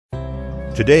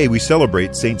Today we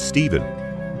celebrate St. Stephen.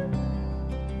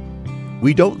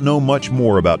 We don't know much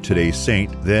more about today's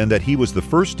saint than that he was the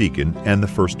first deacon and the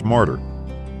first martyr.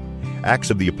 Acts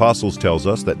of the Apostles tells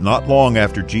us that not long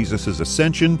after Jesus'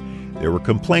 ascension, there were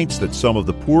complaints that some of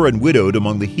the poor and widowed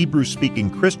among the Hebrew-speaking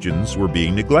Christians were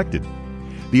being neglected.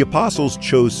 The apostles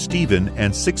chose Stephen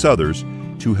and 6 others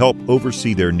to help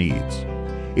oversee their needs.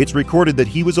 It's recorded that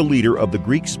he was a leader of the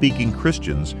Greek-speaking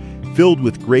Christians filled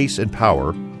with grace and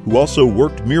power, who also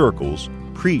worked miracles,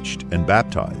 preached, and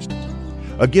baptized.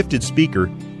 A gifted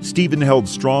speaker, Stephen held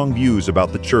strong views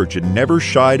about the church and never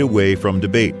shied away from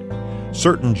debate.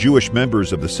 Certain Jewish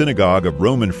members of the synagogue of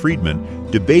Roman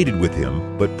freedmen debated with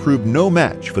him, but proved no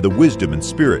match for the wisdom and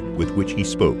spirit with which he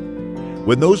spoke.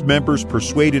 When those members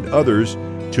persuaded others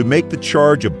to make the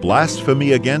charge of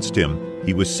blasphemy against him,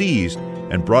 he was seized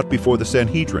and brought before the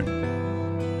Sanhedrin.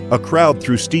 A crowd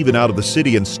threw Stephen out of the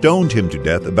city and stoned him to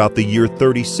death about the year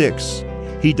 36.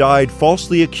 He died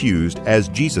falsely accused, as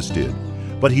Jesus did,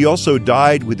 but he also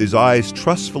died with his eyes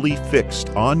trustfully fixed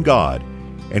on God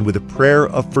and with a prayer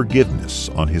of forgiveness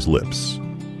on his lips.